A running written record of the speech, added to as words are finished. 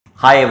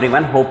Hi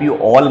everyone, hope you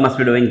all must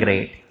be doing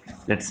great.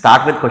 Let's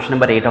start with question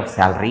number 8 of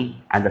salary,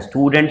 and the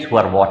students who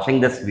are watching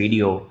this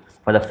video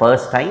for the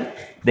first time,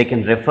 they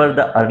can refer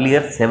the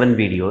earlier 7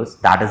 videos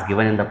that is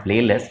given in the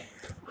playlist.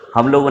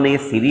 हम लोगों ने ये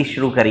series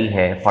शुरू करी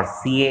है for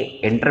CA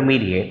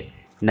Intermediate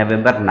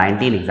November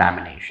 19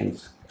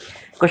 examinations.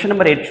 Question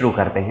number 8 शुरू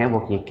करते हैं।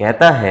 वो ये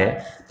कहता है,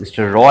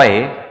 mister Roy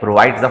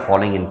provides the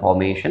following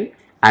information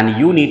and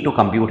you need to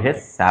compute his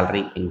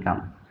salary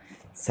income.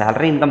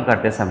 Salary income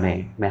करते समय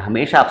मैं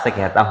हमेशा आपसे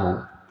कहता हूँ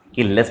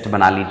कि लिस्ट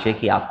बना लीजिए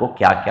कि आपको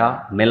क्या क्या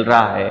मिल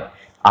रहा है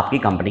आपकी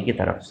कंपनी की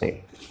तरफ से।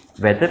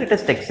 Whether it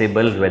is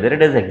taxable, whether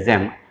it is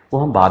exempt, वो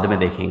हम बाद में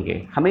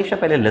देखेंगे। हमेशा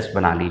पहले लिस्ट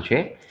बना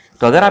लीजिए।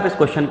 तो अगर आप इस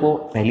क्वेश्चन को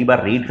पहली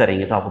बार रीड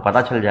करेंगे तो आपको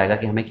पता चल जाएगा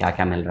कि हमें क्या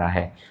क्या मिल रहा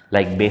है,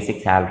 like basic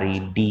salary,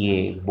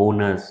 DA,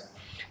 bonus,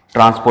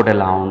 transport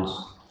allowance,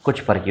 कुछ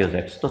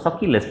परक्यूजेट्स। तो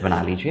सबकी लिस्ट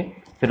बना लीजिए,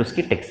 फिर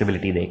उसकी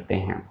टैक्सेबिलिटी देखते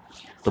हैं।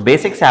 तो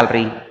basic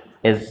salary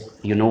is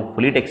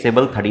fully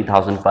taxable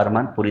 30,000 per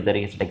month, पूरी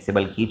तरीके से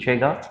टैक्सेबल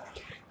कीजिएगा।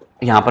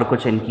 यहाँ पर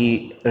कुछ इनकी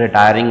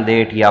रिटायरिंग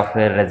डेट या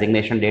फिर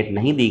रेजिग्नेशन डेट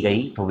नहीं दी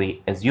गई, तो वे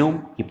एज्यूम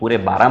कि पूरे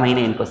 12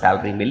 महीने इनको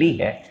सैलरी मिली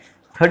है।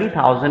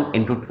 30,000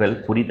 इंटू 12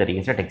 पूरी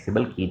तरीके से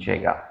टैक्सेबल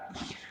कीजिएगा।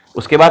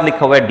 उसके बाद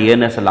लिखा हुआ है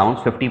DNS allowance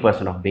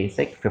 50% of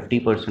basic,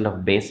 50% of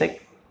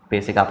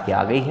basic आपकी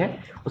आ गई है,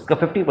 उसका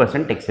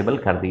 50% टैक्सेबल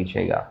कर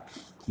दीजिएगा।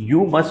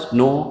 यू मस्ट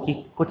नो कि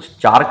कुछ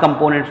 4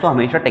 कंपोनेंट्स तो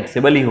हमेशा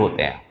टैक्सेबल ही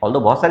होते हैं, ऑल्दो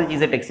बहुत सारी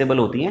चीज़ें टैक्सेबल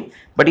होती हैं,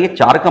 बट ये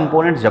 4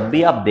 कंपोनेंट्स जब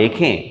भी आप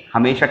देखें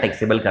हमेशा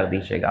टैक्सेबल कर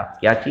दीजिएगा।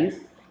 क्या चीज़?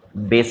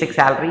 Basic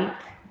salary,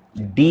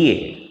 DA,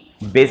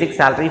 basic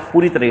salary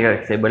पूरी तरीके से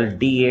टैक्सेबल,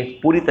 डीए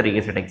पूरी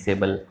तरीके से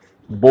टैक्सेबल,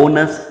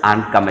 बोनस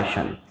एंड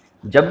कमीशन,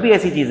 जब भी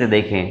ऐसी चीज़ें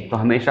देखें तो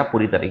हमेशा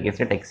पूरी तरीके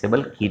से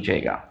टैक्सेबल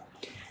कीजिएगा।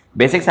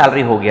 बेसिक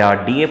सैलरी हो गया,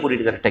 डीए पूरी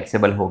तरह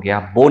टैक्सेबल हो गया,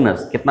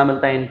 बोनस कितना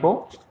मिलता है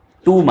इनको?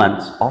 2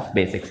 months of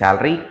basic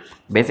salary.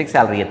 Basic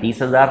salary है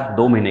 30,000,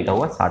 2 महीने का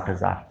हुआ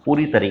 60,000,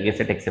 पूरी तरीके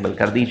से टैक्सेबल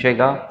कर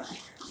दीजिएगा।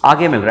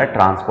 आगे मिल रहा है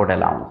ट्रांसपोर्ट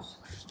अलाउंस।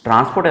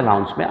 ट्रांसपोर्ट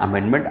अलाउंस में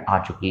अमेंडमेंट आ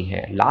चुकी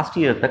है। लास्ट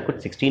ईयर तक कुछ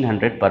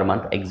 1600 पर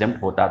मंथ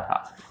एग्जेम्प्ट होता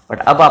था,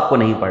 बट अब आपको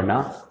नहीं पढ़ना।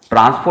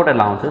 Transport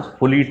allowance is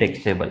fully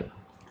taxable,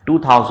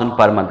 2,000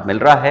 per month मिल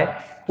रहा है,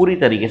 पूरी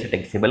तरीके से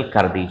टैक्सेबल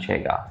कर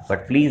दीजिएगा।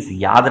 बट प्लीज़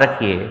याद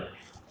रखिए,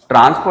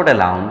 ट्रांसपोर्ट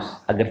अलाउंस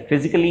अगर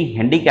फिजिकली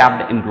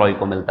हैंडीकैप्ड एम्प्लॉय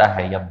को मिलता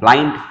है या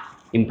ब्लाइंड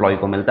एम्प्लॉय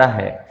को मिलता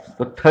है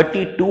तो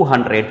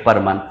 3200 पर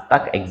मंथ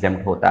तक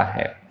एग्जेम्प्ट होता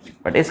है।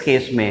 बट इस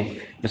केस में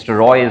mister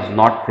Roy is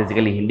not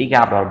physically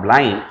handicapped और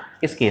ब्लाइंड,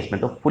 इस केस में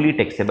तो फुली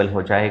टैक्सेबल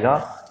हो जाएगा।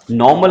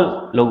 नॉर्मल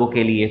लोगों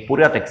के लिए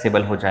पूरा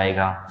टैक्सेबल हो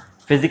जाएगा,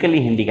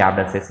 फिजिकली हैंडीकैप्ड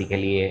एसएससी के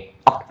लिए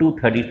अप टू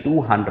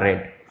 3200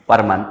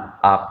 पर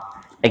मंथ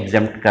आप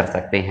एग्जेम्प्ट कर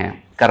सकते हैं,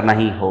 करना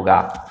ही होगा।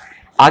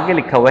 आगे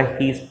लिखा हुआ है,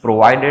 he is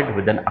provided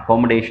with N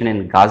accommodation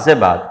in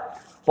Ghaziabad,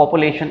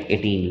 population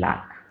 18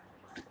 lakh.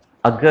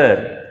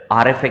 अगर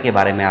RFA के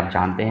बारे में आप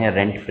जानते हैं,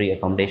 रेंट फ्री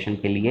अकोमोडेशन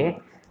के लिए,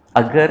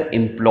 अगर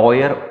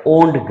एम्प्लॉयर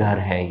ओन्ड घर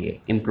है, ये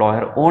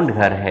एम्प्लॉयर ओन्ड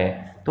घर है,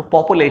 तो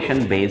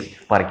पॉपुलेशन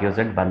बेस्ड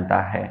परक्यूजेट बनता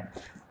है।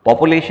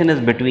 Population is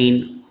between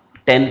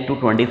 10 to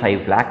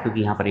 25 lakh,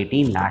 क्योंकि यहाँ पर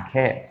 18 लाख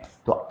है,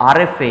 तो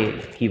RFA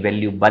की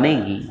वैल्यू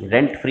बनेगी,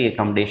 रेंट फ्री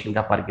अकोमोडेशन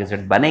का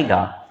परक्यूजेट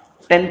बनेगा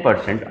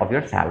 10% ऑफ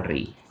योर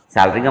सैलरी।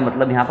 सैलरी का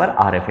मतलब यहाँ पर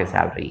RFA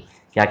सैलरी।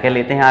 क्या क्या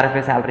लेते हैं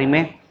RFA सैलरी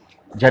में?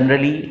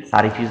 जनरली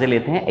सारी चीज़ें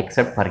लेते हैं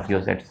एक्सेप्ट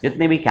परक्यूजेट्स।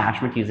 जितने भी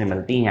कैश में चीज़ें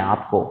मिलती हैं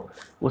आपको,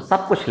 वो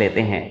सब कुछ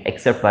लेते हैं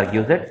एक्सेप्ट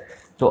परक्यूजेट्स।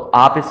 तो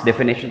आप इस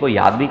डेफिनेशन को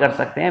याद भी कर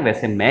सकते हैं।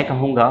 वैसे मैं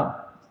कहूँगा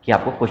कि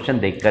आपको क्वेश्चन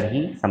देखकर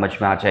ही समझ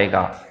में आ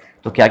जाएगा।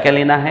 तो क्या क्या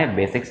लेना है?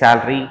 Basic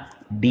salary,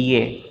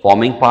 DA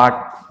forming part,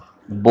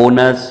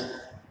 bonus,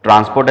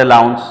 transport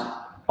allowance,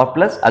 और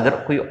प्लस अगर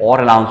कोई और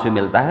अलाउंस भी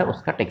मिलता है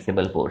उसका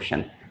taxable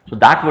portion. So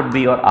that would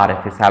be your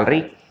RFA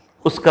salary,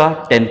 उसका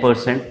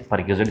 10%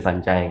 परक्यूजेट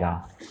बन जाएगा।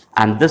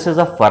 And this is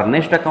a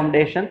furnished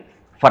accommodation,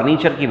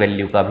 furniture की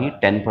वैल्यू का भी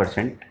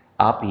 10%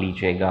 आप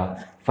लीजिएगा।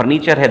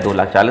 फर्नीचर है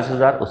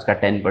 2,40,000, उसका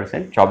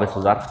 10%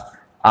 24,000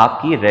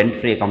 आपकी रेंट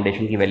फ्री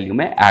अकोमोडेशन की वैल्यू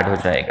में ऐड हो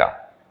जाएगा।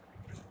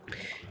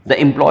 The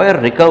employer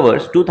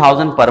recovers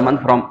 2,000 per month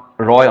from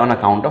Roy on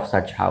account of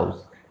such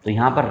house. तो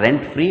यहाँ पर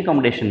रेंट फ्री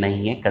अकोमोडेशन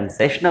नहीं है,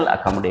 कंसेशनल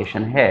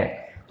अकोमोडेशन है।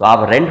 तो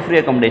आप रेंट फ्री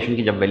अकोमोडेशन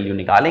की जब वैल्यू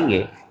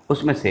निकालेंगे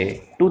उसमें से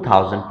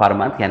 2,000 पर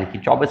मंथ यानी कि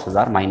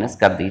 24,000 माइनस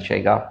कर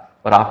दीजिएगा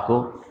और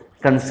आपको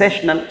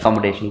कंसेशनल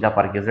अकोमोडेशन का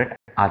परक्यूजेट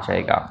आ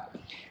जाएगा।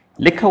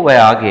 लिखा हुआ है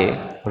आगे,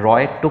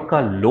 रॉय टुक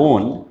अ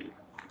loan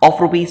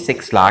of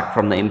 ₹6 lakh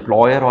from the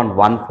employer on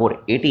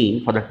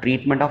 1/4/18 for the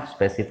treatment of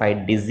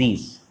specified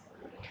disease.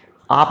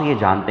 आप ये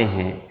जानते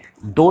हैं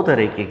 2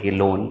 तरीके के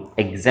लोन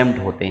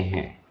एग्जेम्प्ट होते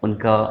हैं,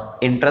 उनका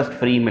इंटरेस्ट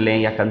फ्री मिले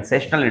या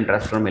कंसेशनल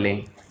इंटरेस्ट मिले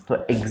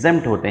तो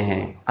एग्जेम्प्ट होते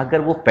हैं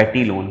अगर वो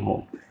पेटी लोन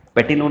हो।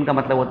 पेटी लोन का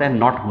मतलब होता है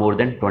not more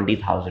than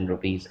 20,000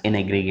 rupees in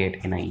aggregate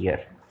in a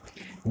year.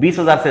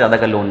 20,000 से ज़्यादा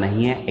का लोन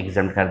नहीं है,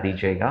 एग्जेम्प्ट कर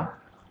दीजिएगा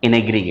इन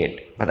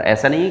एग्रीगेट। मतलब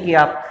ऐसा नहीं है कि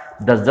आप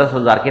 10-10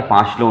 हज़ार के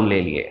 5 लोन ले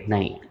लिए,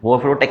 नहीं, वो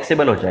फिर वो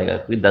टैक्सेबल हो जाएगा,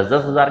 क्योंकि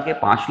 10-10 हज़ार के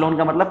 5 लोन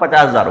का मतलब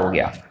 50,000 हो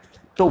गया।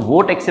 तो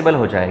वो टैक्सेबल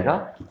हो जाएगा।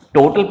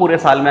 टोटल पूरे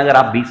साल में अगर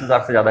आप 20,000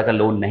 से ज़्यादा का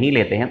लोन नहीं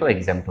लेते हैं तो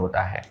एग्जेम्प्ट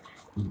होता है।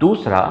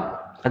 दूसरा,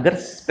 अगर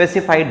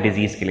स्पेसिफाइड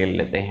डिजीज़ के लिए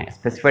लेते हैं,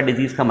 स्पेसिफाइड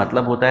डिजीज़ का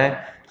मतलब होता है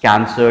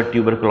कैंसर,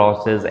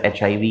 ट्यूबरकुलोसिस,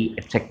 HIV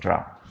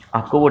एक्सेट्रा,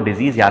 आपको वो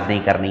डिजीज़ याद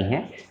नहीं करनी है,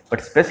 बट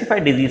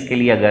स्पेसिफाइड डिजीज़ के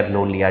लिए अगर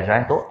लोन लिया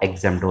जाए तो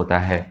एग्जेम्प्ट होता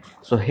है।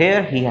 So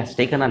here he has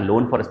taken a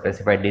loan for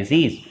specified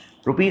disease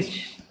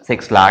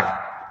 ₹6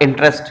 lakh.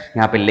 Interest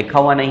यहाँ पे लिखा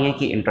हुआ नहीं है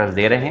कि इंटरेस्ट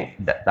दे रहे हैं,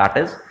 दैट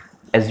इज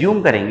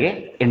एज्यूम करेंगे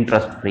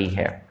इंटरेस्ट फ्री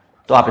है,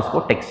 तो आप इसको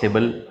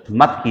टैक्सेबल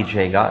मत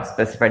कीजिएगा,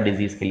 स्पेसिफाइड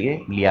डिजीज़ के लिए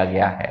लिया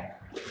गया है।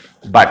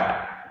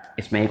 बट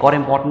इसमें एक और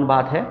इम्पॉर्टेंट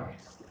बात है,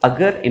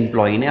 अगर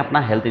एम्प्लॉय ने अपना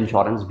हेल्थ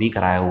इंश्योरेंस भी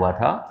कराया हुआ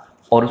था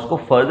और उसको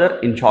फर्दर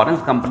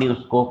इंश्योरेंस कंपनी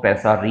उसको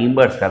पैसा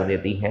रीइंबर्स कर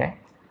देती है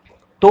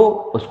तो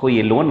उसको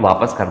ये लोन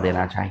वापस कर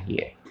देना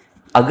चाहिए।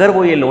 अगर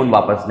वो ये लोन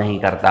वापस नहीं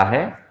करता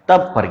है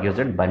तब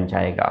परक्विजिट बन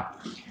जाएगा।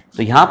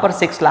 तो यहाँ पर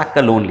 6 लाख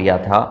का लोन लिया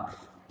था,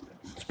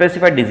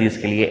 स्पेसिफाइड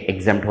डिजीज़ के लिए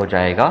एग्जेम्प्ट हो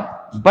जाएगा,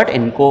 बट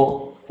इनको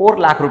 4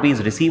 लाख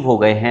रुपीज़ रिसीव हो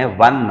गए हैं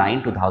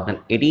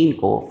 1/9/2018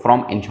 को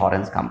फ्रॉम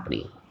इंश्योरेंस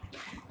कंपनी।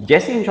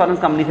 जैसे इंश्योरेंस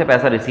कंपनी से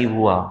पैसा रिसीव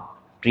हुआ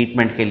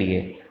ट्रीटमेंट के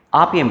लिए,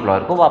 आप ये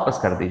एम्प्लॉयर को वापस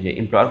कर दीजिए।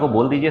 एम्प्लॉयर को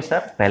बोल दीजिए, सर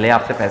पहले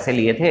आपसे पैसे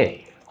लिए थे,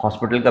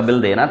 हॉस्पिटल का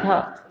बिल देना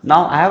था,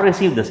 now I have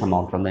receive this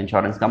amount from the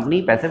insurance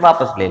company, पैसे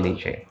वापस ले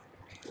लीजिए।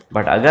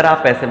 बट अगर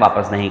आप पैसे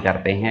वापस नहीं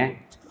करते हैं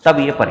तब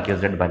ये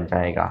परक्विजिट बन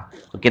जाएगा।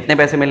 तो कितने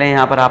पैसे मिले हैं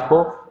यहाँ पर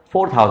आपको?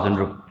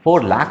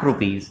 4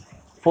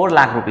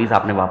 लाख रुपीज़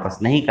आपने वापस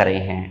नहीं करे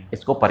हैं,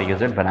 इसको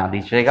परक्विजिट बना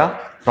दीजिएगा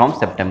फ्रॉम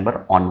सितंबर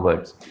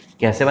ऑनवर्ड्स।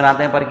 कैसे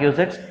बनाते हैं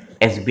परक्विजिट्स?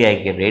 SBI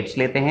के रेट्स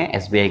लेते हैं,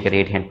 SBI के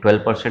रेट हैं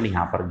 12%,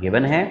 यहाँ पर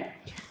गिवन है।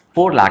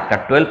 4 लाख का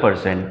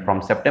 12% फ्रॉम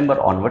सितंबर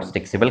ऑनवर्ड्स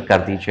टैक्सेबल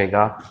कर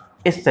दीजिएगा।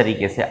 इस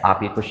तरीके से आप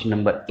ये क्वेश्चन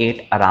नंबर 8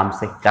 आराम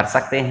से कर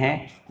सकते हैं।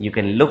 You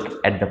can look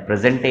at the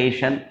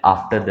presentation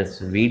after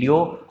this video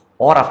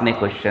और अपने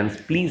क्वेश्चंस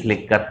प्लीज़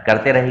लिख कर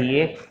करते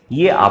रहिए।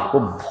 ये आपको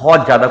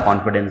बहुत ज़्यादा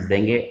कॉन्फिडेंस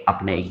देंगे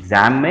अपने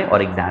एग्ज़ाम में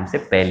और एग्ज़ाम से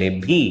पहले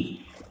भी,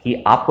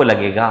 कि आपको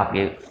लगेगा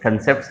आपके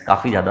कंसेप्ट्स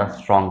काफ़ी ज़्यादा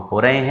स्ट्रॉन्ग हो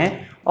रहे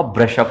हैं और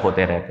ब्रशअप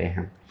होते रहते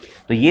हैं।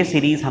 तो ये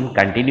सीरीज़ हम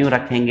कंटिन्यू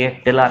रखेंगे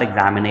till are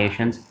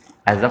examinations.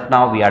 As of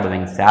now we are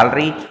doing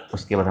salary,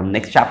 उसके बाद हम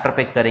नेक्स्ट चैप्टर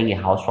पिक करेंगे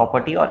हाउस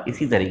प्रॉपर्टी, और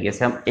इसी तरीके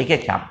से हम एक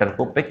एक चैप्टर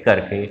को पिक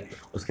करके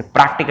उसके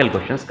प्रैक्टिकल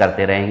क्वेश्चंस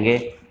करते रहेंगे।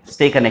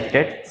 Stay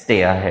connected,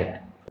 stay ahead.